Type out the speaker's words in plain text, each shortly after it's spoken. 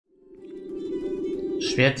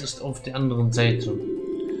Schwert ist auf der anderen Seite.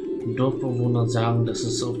 Die Dorfbewohner sagen, dass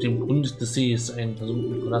es auf dem Grund des Sees einen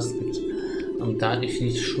versuchten Palast gibt. Und da ich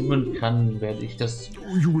nicht schwimmen kann, werde ich das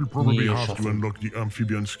nie schaffen.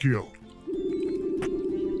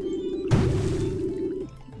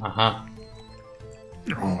 Aha.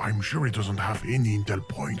 Oh, I'm sure it doesn't have any intel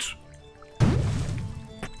points.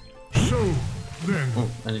 So, then,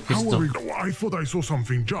 how are we? Oh, I thought I saw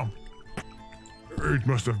something jump. It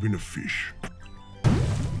must have been a fish.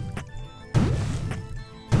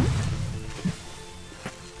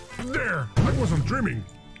 There! I wasn't dreaming.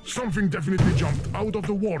 Something definitely jumped out of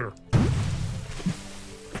the water.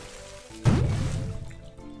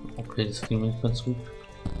 Okay, das ging nicht ganz gut.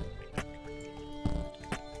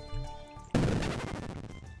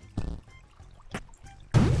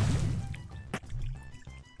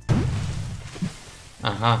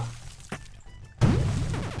 Aha.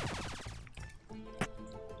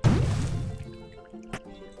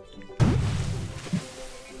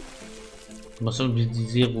 Muss irgendwie die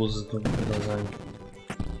Seerose da sein.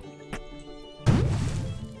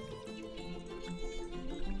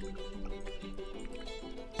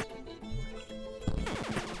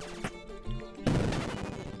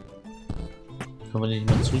 Kann man den nicht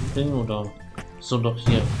mehr zurückbringen oder so? Doch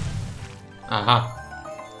hier. Aha.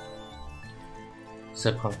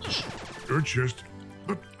 Sehr praktisch. Chest.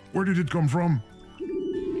 But where did it come from?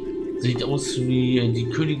 Sieht aus wie die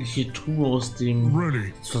königliche Truhe aus dem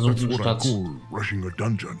versuchten Stadt.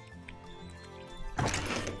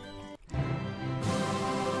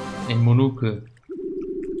 Ein Monokel.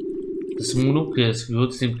 Das Monokel, es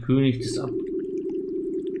gehört dem König des Ab.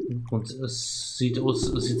 Und es sieht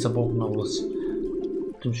zerbrochen aus.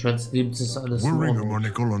 Dem Schwert des Lebens ist alles in Ordnung.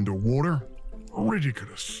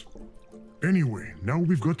 Ridiculous. Anyway, now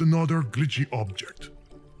we've got another glitchy object.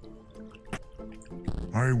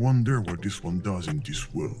 I wonder what this one does in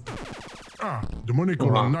this world. Ah, the monocle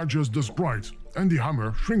enlarges the sprites, and the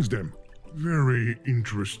hammer shrinks them. Very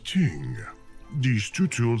interesting. These two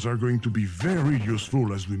tools are going to be very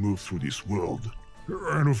useful as we move through this world.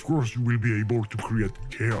 And of course you will be able to create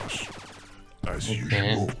chaos, as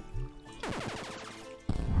usual.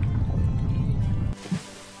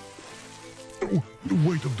 Oh, the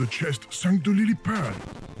weight of the chest sank the lily pad.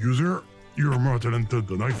 User, you're more talented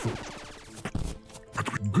than I thought.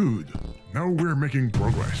 But good. Now we're making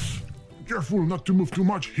progress. Careful not to move too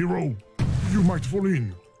much, hero. You might fall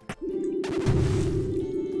in.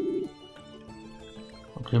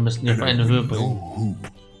 Okay, wir müssen ihn auf eine Höhe bringen.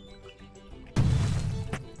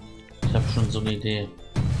 Ich habe schon so eine Idee.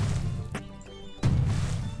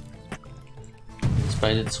 Jetzt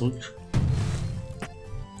beide zurück.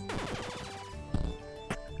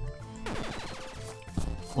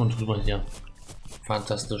 Und rüber hier.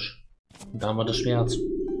 Fantastisch. Und da haben wir das Schwert.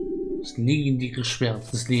 Das legendäre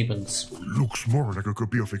Schwert des Lebens. Looks more like a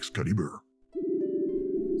copy of Excalibur.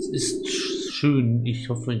 Es ist schön. Ich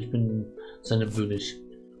hoffe, ich bin seine würdig.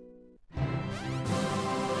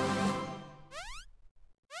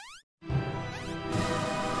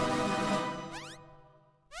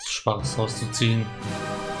 Spaß rauszuziehen.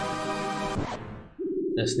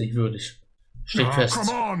 Er ist nicht würdig. Steht fest.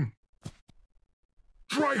 Come on.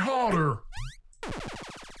 Try harder.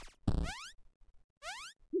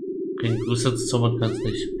 Okay, größer zu zaubern kann es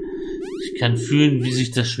nicht. Ich kann fühlen, wie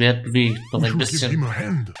sich das Schwert bewegt. Noch ein bisschen.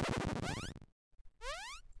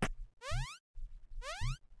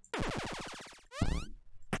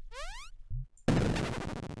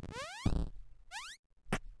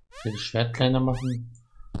 Das Schwert kleiner machen.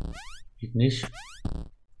 Geht nicht.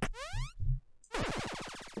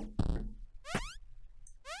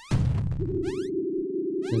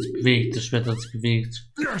 Das bewegt, das Schwert hat sich bewegt.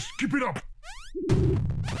 Yes, keep it up.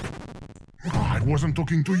 I wasn't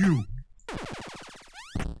talking to you.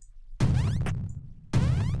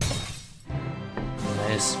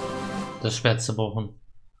 Nice. Das Schwert zerbrochen.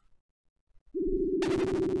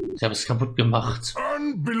 Ich habe es kaputt gemacht.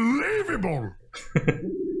 Unbelievable.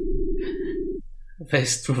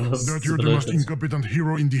 Weißt du, was that you're the most incompetent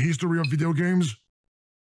hero in the history of video games?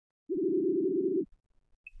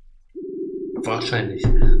 Wahrscheinlich.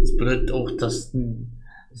 Das bedeutet auch, dass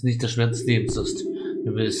es nicht das Schwert des Lebens ist.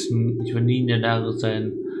 Wir wissen, ich will nie in der Lage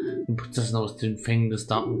sein, den Prinzessin aus den Fängen des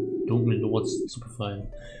dunklen Lords zu befreien.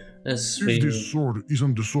 Deswegen... If this sword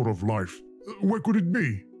isn't the sword of life, what could it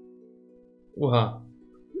be? Oha.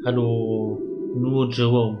 Hallo, nur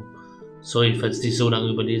Jerome. Sorry, falls ich so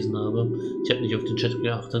lange überlesen habe. Ich habe nicht auf den Chat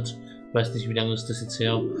geachtet. Ich weiß nicht, wie lange ist das jetzt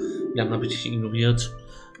her. Wie lange habe ich dich ignoriert?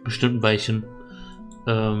 Bestimmt ein Weilchen.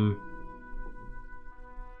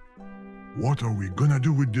 What are we gonna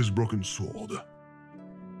do with this broken sword?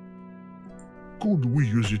 Could we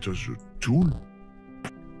use it as a tool?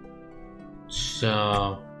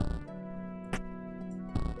 Tja.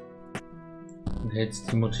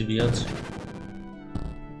 Hättest du motiviert.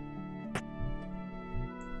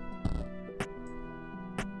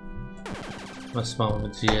 Was machen wir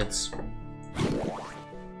mit sie jetzt?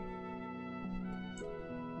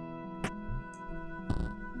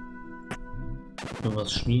 Nur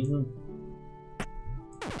was schmieden?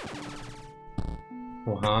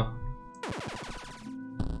 Oha.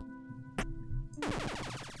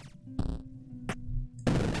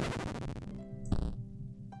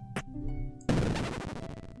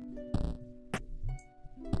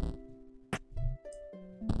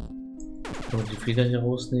 Und die Feder hier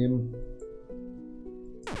rausnehmen.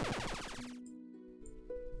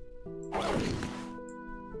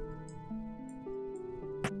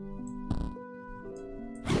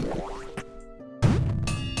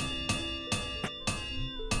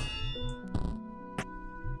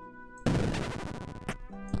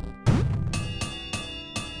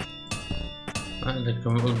 Ah, da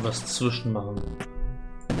können wir irgendwas zwischen machen.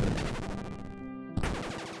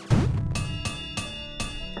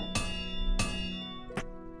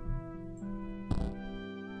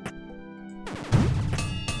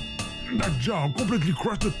 That jaw completely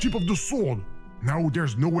crushed the tip of the sword. Now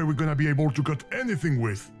there's no way we're gonna be able to cut anything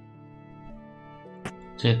with.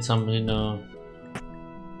 Jetzt haben wir eine...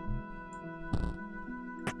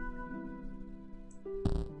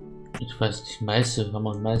 Ich weiß nicht, Meißel, haben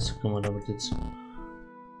wir ein Meißel, können wir damit jetzt...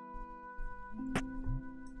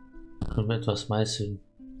 Können wir etwas meißeln.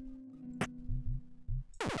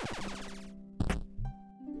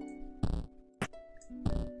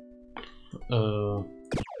 Ja,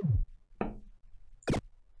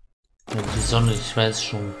 die Sonne, ich weiß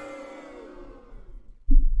schon.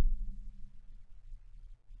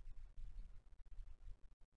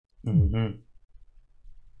 Mhm.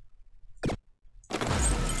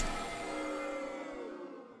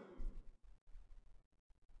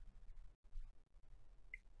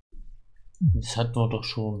 Das hatten wir doch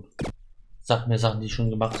schon. Sag mir Sachen, die ich schon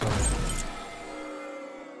gemacht habe.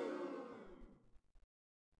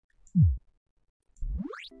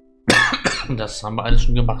 Das haben wir alles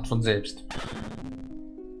schon gemacht von selbst.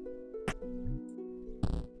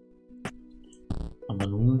 Aber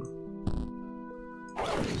nun...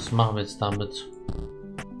 Was machen wir jetzt damit?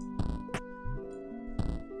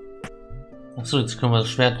 Achso, jetzt können wir das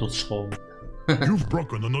Schwert losschrauben. You've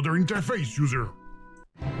broken another interface, user.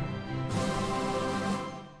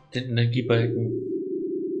 Den Energiebalken.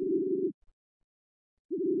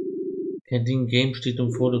 Kein Ding, Game steht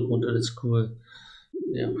im Vordergrund, alles cool.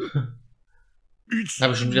 Ja.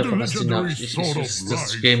 Habe ich schon wieder verpasst die Nachricht.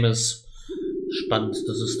 Das Game ist spannend.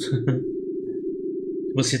 Das ist.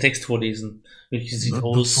 Ich muss hier Text vorlesen. Wie sieht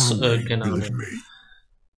aus? Keine Ahnung.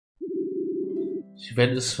 Ich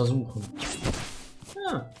werde es versuchen.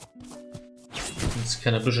 Ja. Jetzt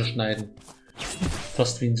kann er Büsche schneiden.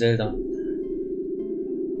 Fast wie ein Zelda.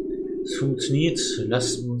 Es funktioniert.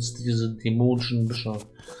 Lasst uns diese dämonischen Büsche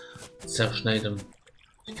zerschneiden.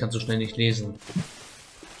 Ich kann so schnell nicht lesen.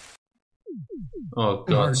 Oh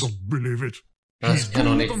Gott. Das kann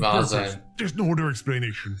doch nicht wahr sein. Ich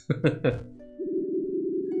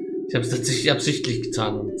habe es tatsächlich absichtlich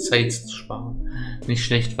getan, um Zeit zu sparen. Nicht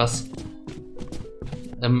schlecht, was?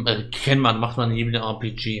 Kennt man, macht man jedem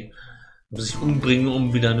RPG. Muss sich umbringen,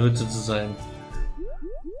 um wieder nötig zu sein.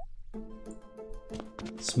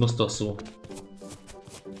 Das muss doch so.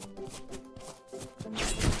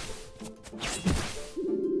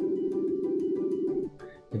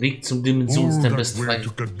 Der Weg zum Dimensionsstempel ist frei.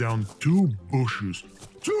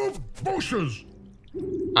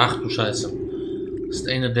 Ach du Scheiße. Das ist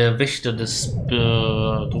einer der Wächter des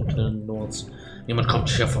dunklen Nords. Jemand kommt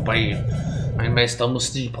hier vorbei. Mein Meister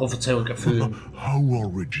muss die Prophezeiung erfüllen. How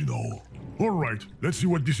original. Alright, let's see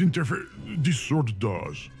what this sword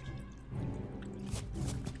does.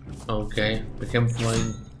 Okay, bekämpfen wir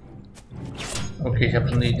ihn. Okay, ich habe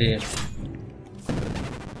schon eine Idee.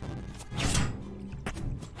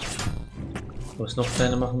 Was noch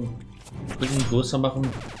kleiner machen? Rücken größer machen.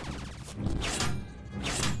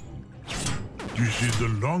 This is the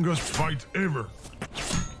longest fight ever.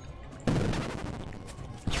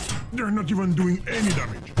 They're not even doing any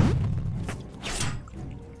damage.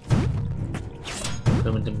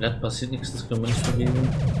 Okay, mit dem Blatt passiert nichts, das können wir nicht bewegen.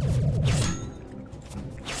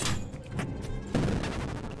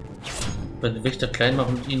 Bei den Wächter klein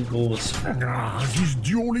machen und ihn groß. This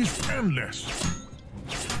duel is endless.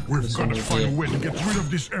 We've got to find a way to get rid of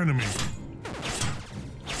this enemy.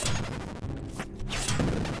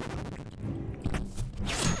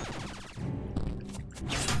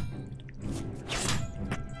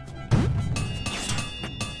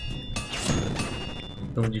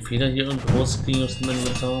 Und die Feder hier irgendwo rauskriegen aus dem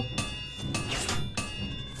Inventar.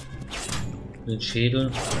 Den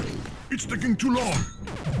Schädel. It's taking too long.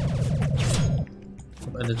 Ich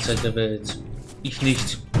habe alle Zeit der Welt. Ich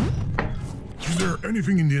nicht. Is there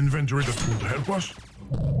anything in the inventory that could help us?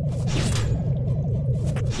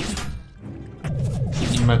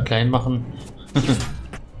 Ihn mal klein machen.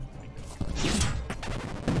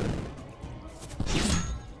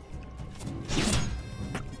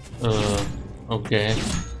 Okay.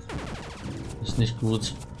 Ist nicht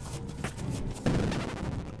gut.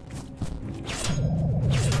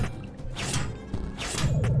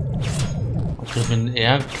 Okay, wenn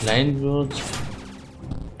er klein wird.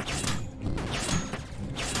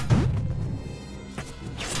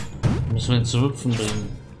 Müssen wir ihn zum Hüpfen bringen.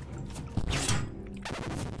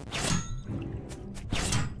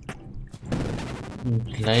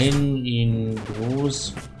 Klein, ihn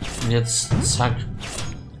groß. Und jetzt zack.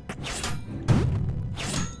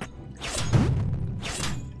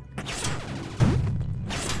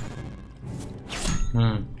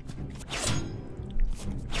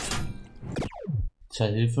 Tja,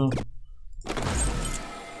 Hilfe.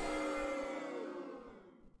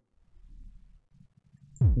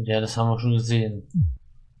 Ja, das haben wir schon gesehen.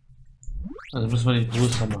 Also müssen wir den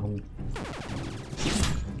größer machen.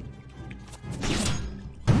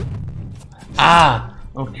 Ah!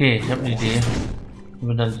 Okay, ich habe eine Idee.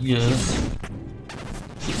 Wenn dann hier ist.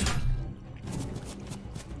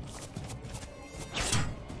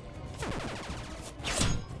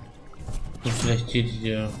 Und vielleicht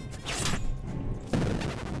hier.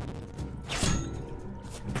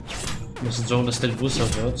 Wir müssen sorgen, dass der größer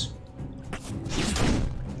wird.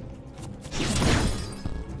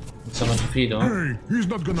 Jetzt haben wir die Feder. Hey, he's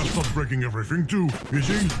not gonna stop breaking everything too, is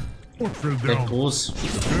he? What fell Der down? groß. The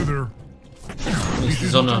feather. Das ist die This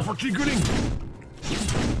is Sonne. not for tinkering.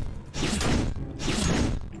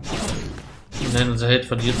 Nein, unser Held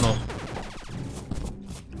verliert noch.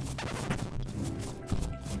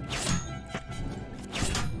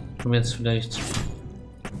 Können wir jetzt vielleicht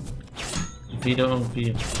die Feder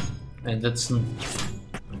irgendwie einsetzen?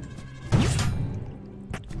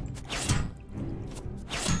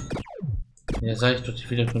 Ja, sag ich doch, die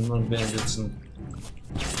Feder können wir irgendwie einsetzen.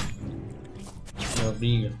 Aber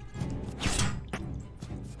wie?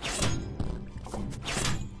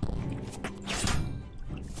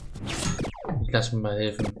 Lass mir mal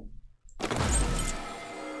helfen.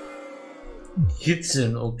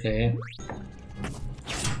 Kitzeln, okay.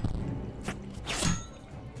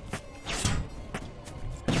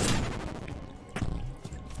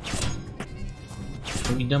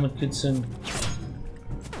 Und ihn damit kitzeln.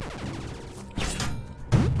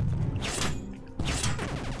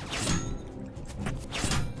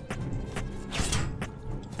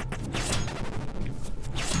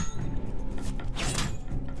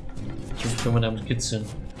 Können wir damit kitzeln.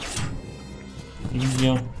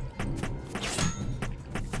 Hier.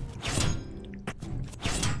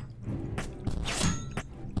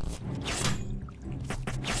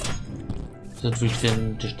 Das ist natürlich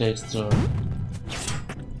der stärkste,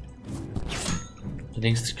 der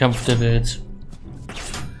längste Kampf der Welt.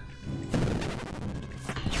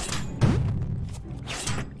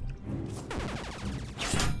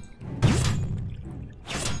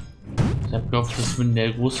 Ich habe gehofft, dass wenn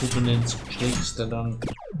der große von den schlägst, der dann.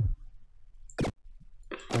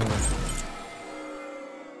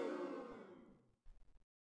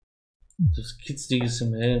 Das Kitzlige ist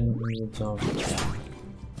im Helm.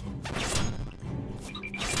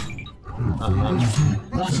 Aha.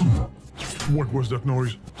 What was that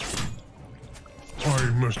noise? I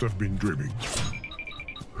must have been dreaming.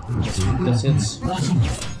 Was ist das jetzt?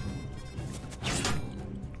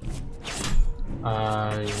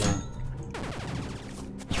 Ah, ja.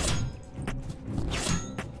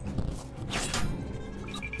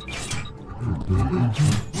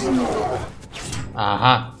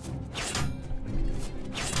 Aha.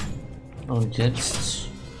 Und jetzt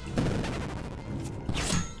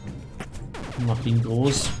mach ihn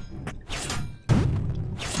groß.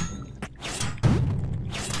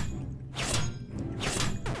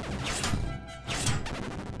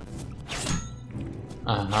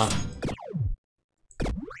 Aha.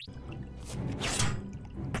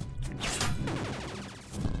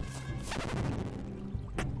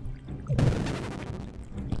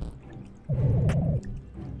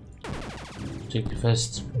 Steck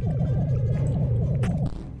fest.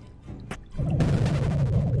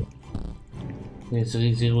 Jetzt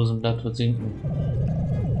riesige Rosenblatt wird sinken.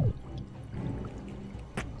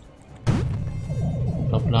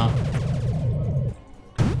 Hoppla.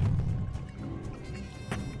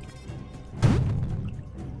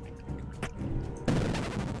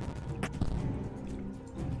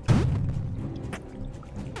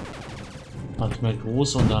 Manchmal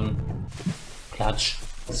groß und dann Platsch.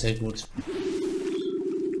 Sehr gut.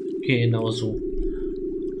 Genau so.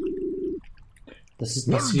 Das ist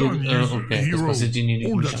passiert. Okay, das passiert in den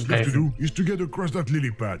All nicht that's left to angreifen. do is to get across that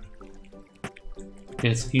lily pad. Okay,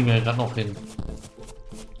 jetzt kriegen wir gerade noch hin.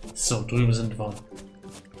 So, drüben sind wir.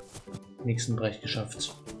 Nächsten Bereich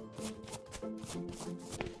geschafft.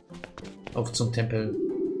 Auf zum Tempel.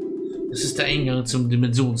 Das ist der Eingang zum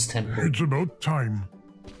Dimensionstempel. It's about time.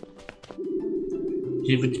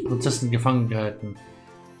 Hier wird die Prinzessin gefangen gehalten.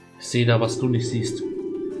 Ich sehe da, was du nicht siehst.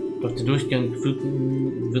 Doch der Durchgang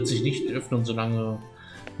wird sich nicht öffnen, solange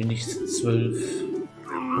wir nicht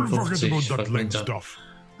 12:50 Forget about that lame stuff.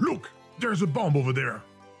 Look, there's a bomb over there.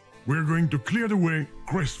 We're going to clear the way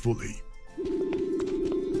gracefully.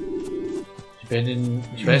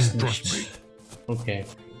 Ich weiß nicht. Okay,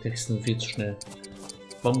 Texten viel zu schnell.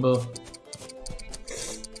 Bombe.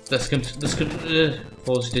 Das könnte,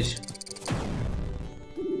 vorsichtig.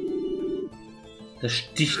 Das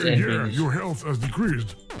sticht ein wenig. Your health has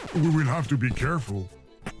decreased. We will have to be careful.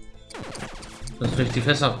 Lass vielleicht die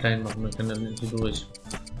Fässer klein machen, wir können dann hier durch.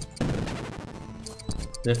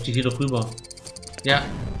 Werft die hier doch rüber. Ja.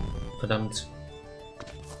 Verdammt.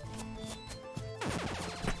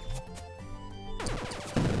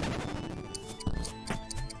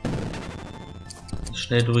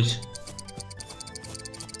 Schnell durch.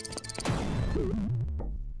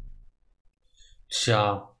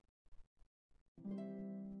 Tja.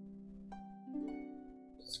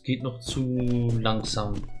 Das geht noch zu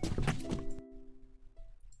langsam.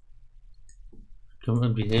 Können wir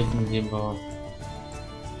irgendwie helfen, indem wir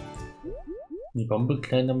die Bombe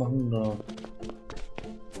kleiner machen, oder?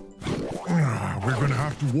 We're gonna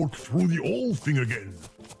have to walk through the old thing again.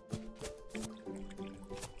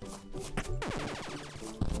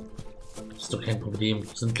 Ist doch kein Problem,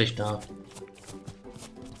 wir sind gleich da.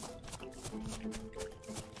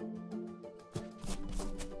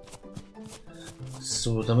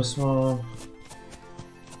 So, da müssen wir...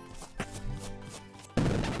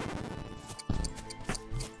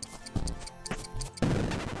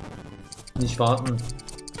 nicht warten.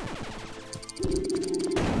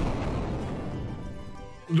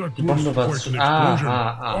 Die Bombe war zu...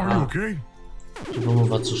 Okay? Die Bombe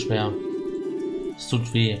war zu schwer. Es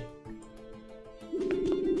tut weh.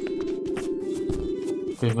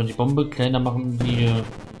 Wenn wir die Bombe kleiner machen, die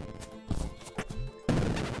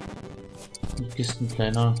Kisten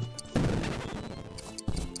kleiner.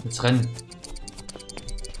 Jetzt rennen.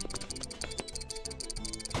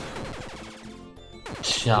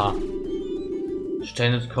 Tja.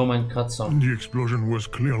 Stein hat kaum einen Kratzer. The explosion was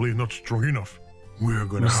clearly not strong enough. We're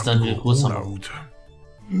gonna have to Dann go größer all machen. out.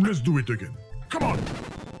 Let's do it again. Come on!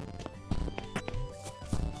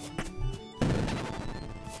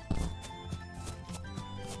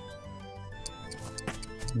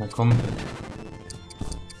 Na komm.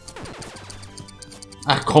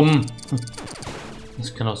 Ach komm!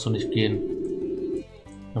 Das kann auch so nicht gehen.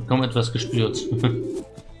 Ich habe kaum etwas gespürt. Wird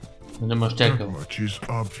immer stärker. That much is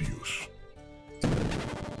obvious.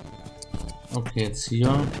 Okay, jetzt hier.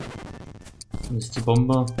 Dann ist die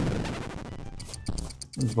Bombe.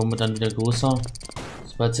 Und die Bombe dann wieder größer.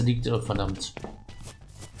 Sobald sie liegt, oh verdammt.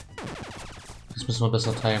 Das müssen wir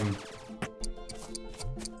besser timen.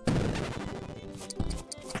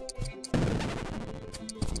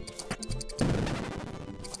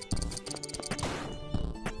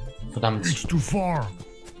 Verdammt. It's too far.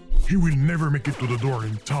 He will never make it to the door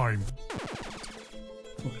in time.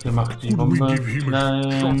 Okay, mach die Bombe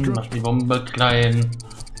klein. Mach die Bombe klein.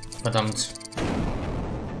 Verdammt.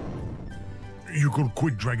 You could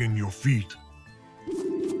quit dragging your feet.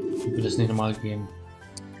 Wie will das nicht normal gehen?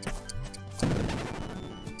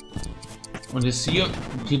 Und jetzt hier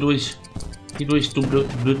durch, du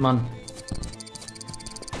Blödmann.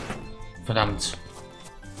 Verdammt.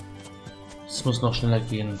 Es muss noch schneller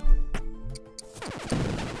gehen.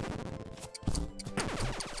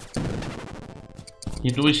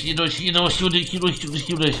 Hier durch.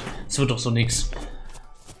 Es wird doch so nix.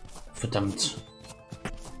 Verdammt.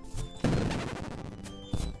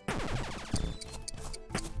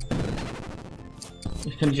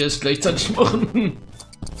 Ich kann nicht alles gleichzeitig machen.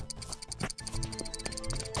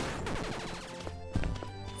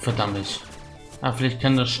 Verdammt. Ah, vielleicht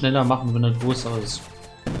kann das schneller machen, wenn er größer ist.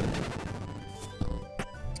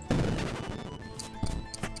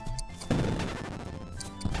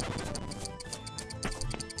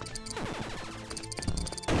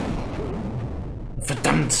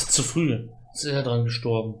 Verdammt, zu früh. Ist er dran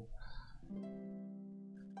gestorben.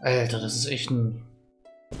 Alter, das ist echt ein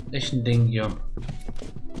Ding hier.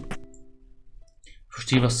 Ich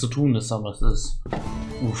verstehe, was zu tun ist, aber es ist.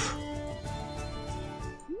 Uff.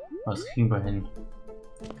 Was kriegen wir hin?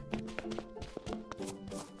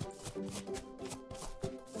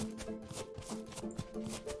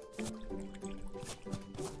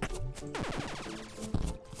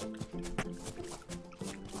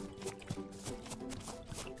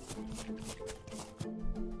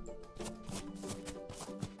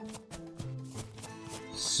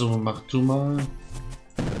 So, mach du mal.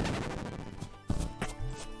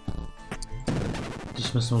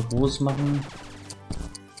 Dich müssen wir groß machen.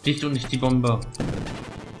 Dich und nicht die Bombe.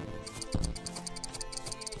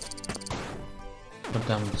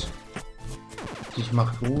 Verdammt. Dich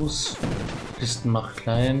mach groß. Kisten mach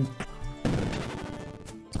klein.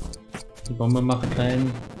 Die Bombe macht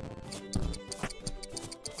klein.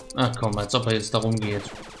 Ach komm, als ob er jetzt darum geht.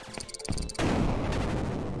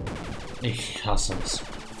 Ich hasse es.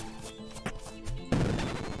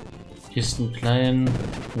 Kisten klein,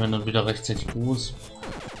 werden dann wieder rechtzeitig groß.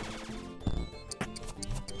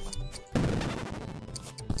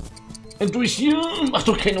 Durch hier! Mach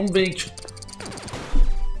doch keinen Umweg!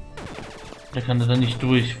 Der kann da nicht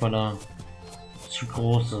durch, weil er zu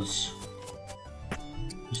groß ist.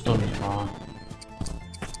 Ist doch nicht wahr.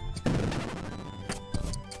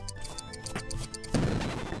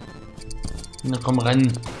 Na komm,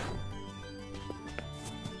 rennen!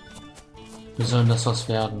 Wie soll das was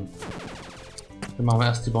werden? Dann machen wir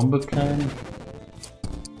erst die Bombe klein.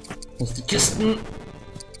 Jetzt die Kisten,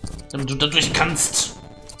 damit du dadurch kannst.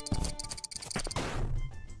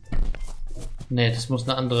 Nee, das muss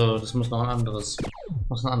eine andere, das muss noch ein anderes,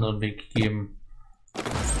 muss einen anderen Weg geben.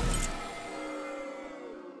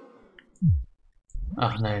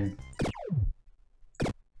 Ach nein.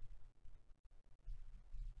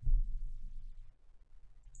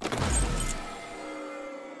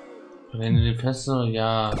 Verwende die Fässer?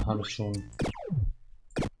 Ja, habe ich schon.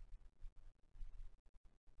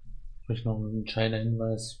 Vielleicht noch ein entscheidender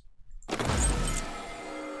Hinweis.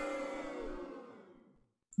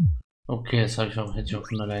 Okay, das habe ich auch, hätte ich auch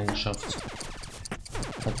von allein geschafft.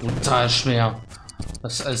 War brutal schwer,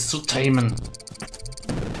 das alles zu timen.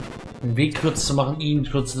 Den Weg kürzer zu machen, ihn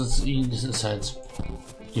kürzer zu ihn, das ist halt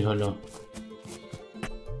die Hölle.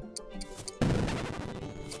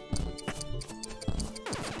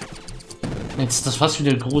 Jetzt ist das fast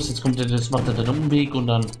wieder groß, jetzt kommt er, das macht er den Umweg und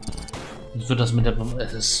dann wird das mit der Bombe.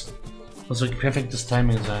 Es muss wirklich perfektes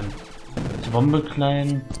Timing sein. Die Bombe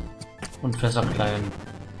klein und Fässer klein.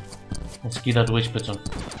 Jetzt geht er durch, bitte.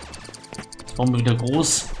 Die Bombe wieder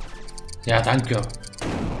groß. Ja, danke.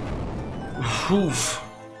 Puh.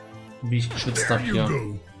 Wie ich geschwitzt habe hier.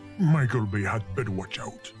 Michael Bay had better watch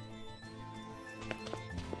out.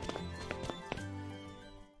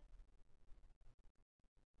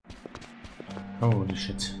 Holy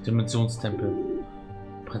shit. Dimensionstempel.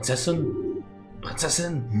 Prinzessin?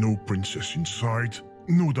 Prinzessin? No princess inside.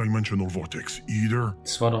 No dimensional vortex either.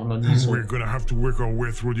 Das war doch noch nie so. We're gonna have to work our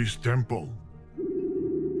way through this temple.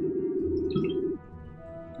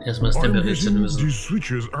 Erstmal das Tempelrätsel lösen. These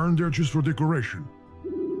switches aren't there just for decoration.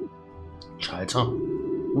 Schalter.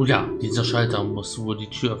 Oh ja, dieser Schalter muss wohl die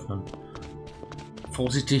Tür öffnen.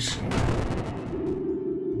 Vorsichtig.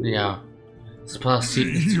 Ja. Das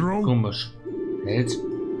passiert nicht so komisch. Held.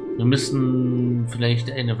 Wir müssen vielleicht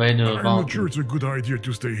eine Weile warten. I'm not sure it's a good idea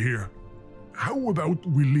to stay here. How about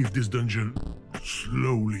we leave this dungeon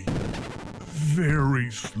slowly?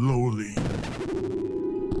 Very slowly.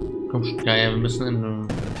 Komm, ja, wir müssen in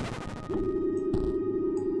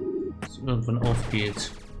dass irgendwann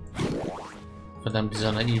aufgeht. Verdammt,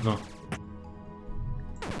 dieser Naive.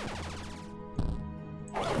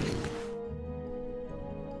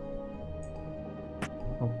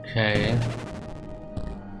 Okay.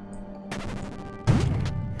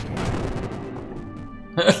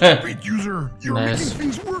 Nice.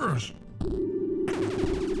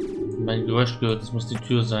 Mein Geräusch gehört, das muss die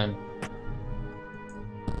Tür sein.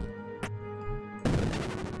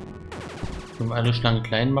 Können wir alle Schlangen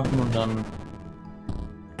klein machen und dann...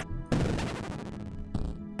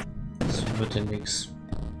 Das wird ja nichts.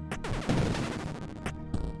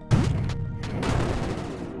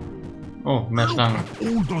 Oh, mehr Schlangen.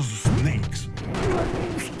 All those snakes.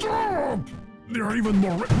 Stop! There are even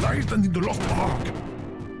more reptiles than in the Lost Ark.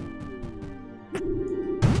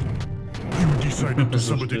 You decided to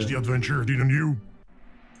sabotage the adventure, didn't you?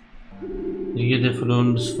 Jeder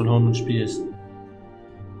verloren des verlorenen Spiels.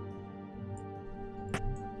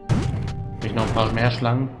 Habe ich noch ein paar mehr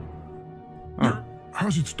Schlangen? Ah.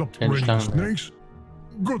 Has it stopped raining snakes?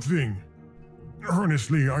 Good thing.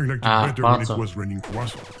 Honestly, I liked it better when it was raining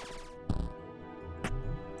croissant.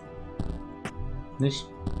 Nicht?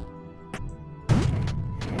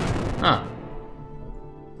 Ah.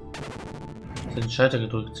 Ich habe den Schalter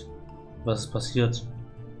gedrückt. Was ist passiert?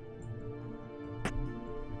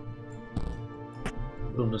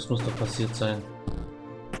 Und das muss doch passiert sein.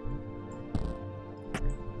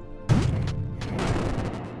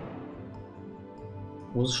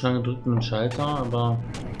 Große Schlange drückt einen Schalter, aber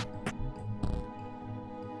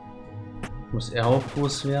muss er auch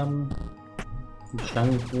groß werden? Die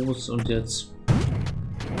Schlange groß und jetzt.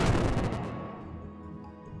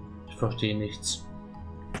 Ich verstehe nichts.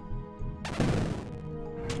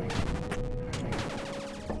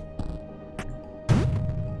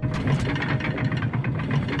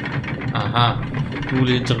 Aha, nur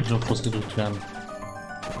die hintere Knopf muss gedrückt werden.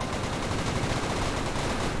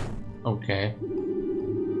 Okay.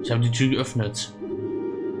 Ich habe die Tür geöffnet.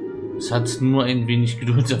 Es hat nur ein wenig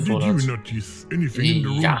Geduld erfordert.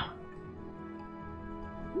 Ja.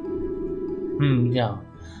 Ja.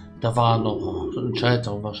 Da war noch ein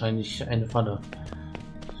Schalter und wahrscheinlich eine Falle.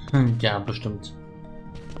 Ja, bestimmt.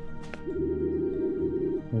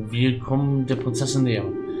 Wir kommen der Prinzessin näher.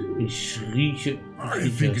 Ich rieche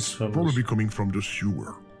es für mich.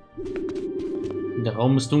 Der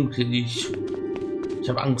Raum ist dunkel. Ich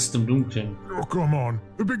habe Angst im Dunkeln. Oh, come on.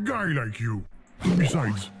 A big guy like you.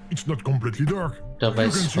 Besides, it's not completely dark. Da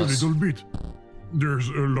weiß ich was. A little bit. There's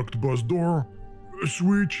a locked bus door, a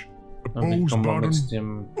switch, a pause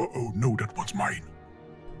button. Oh, no, that one's mine.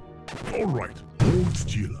 All right, hold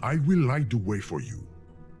still. I will light the way for you.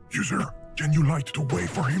 User, can you light the way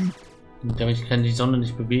for him? Ich kann die Sonne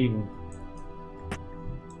nicht bewegen.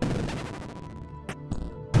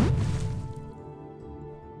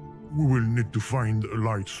 We will need to find a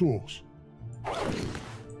light source.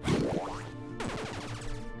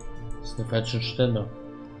 Das ist eine falsche Stelle.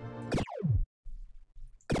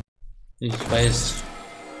 Ich weiß.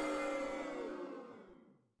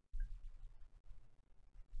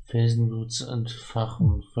 Felsenwurz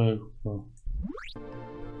entfachen, Völker.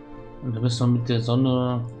 Und da müssen wir mit der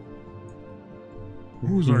Sonne.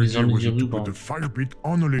 Whose idea was it to put a fire pit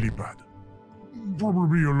on a lily pad?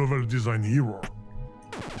 Probably a level design hero.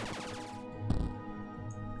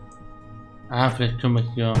 Ah, vielleicht können wir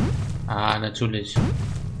hier. Ah, natürlich.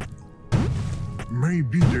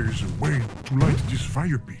 Maybe there is a way to light this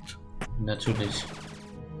fire pit. Natürlich.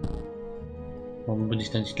 Warum bin ich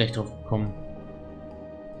da nicht gleich drauf gekommen?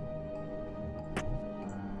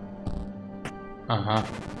 Aha.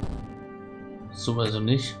 So also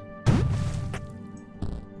nicht.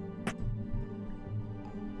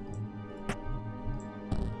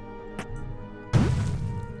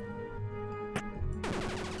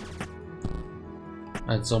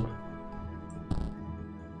 Als ob.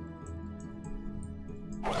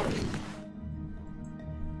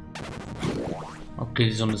 Okay,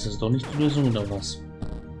 die Sonne ist jetzt doch nicht die Lösung oder was?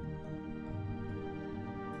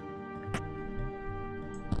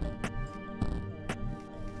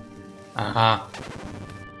 Aha.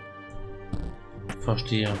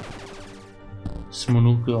 Verstehe. Das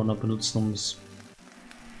Monokel auch noch benutzen, um es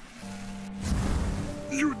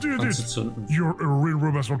anzuzünden. You're a real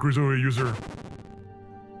Robinson Crusoe user.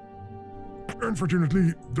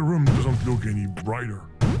 Unfortunately, the room doesn't look any brighter.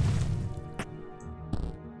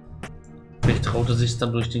 Vielleicht traut er sich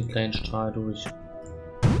dann durch den kleinen Strahl durch.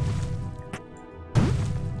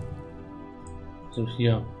 So,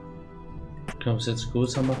 hier. Können wir es jetzt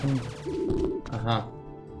größer machen? Aha.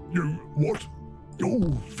 You, what?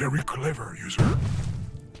 Oh, very clever, user.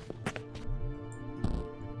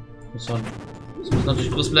 So, das muss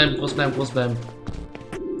natürlich groß bleiben, groß bleiben, groß bleiben.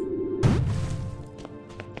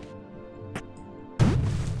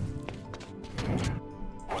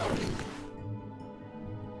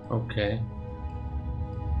 Okay.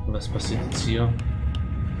 Und was passiert jetzt hier?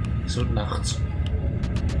 Es wird nachts.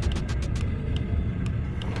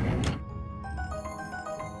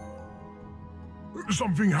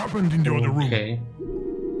 Something happened in the other room. Okay.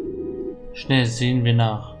 Schnell sehen wir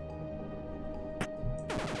nach.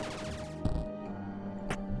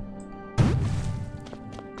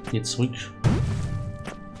 Hier zurück.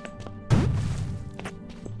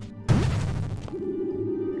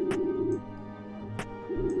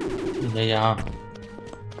 Ja, ja.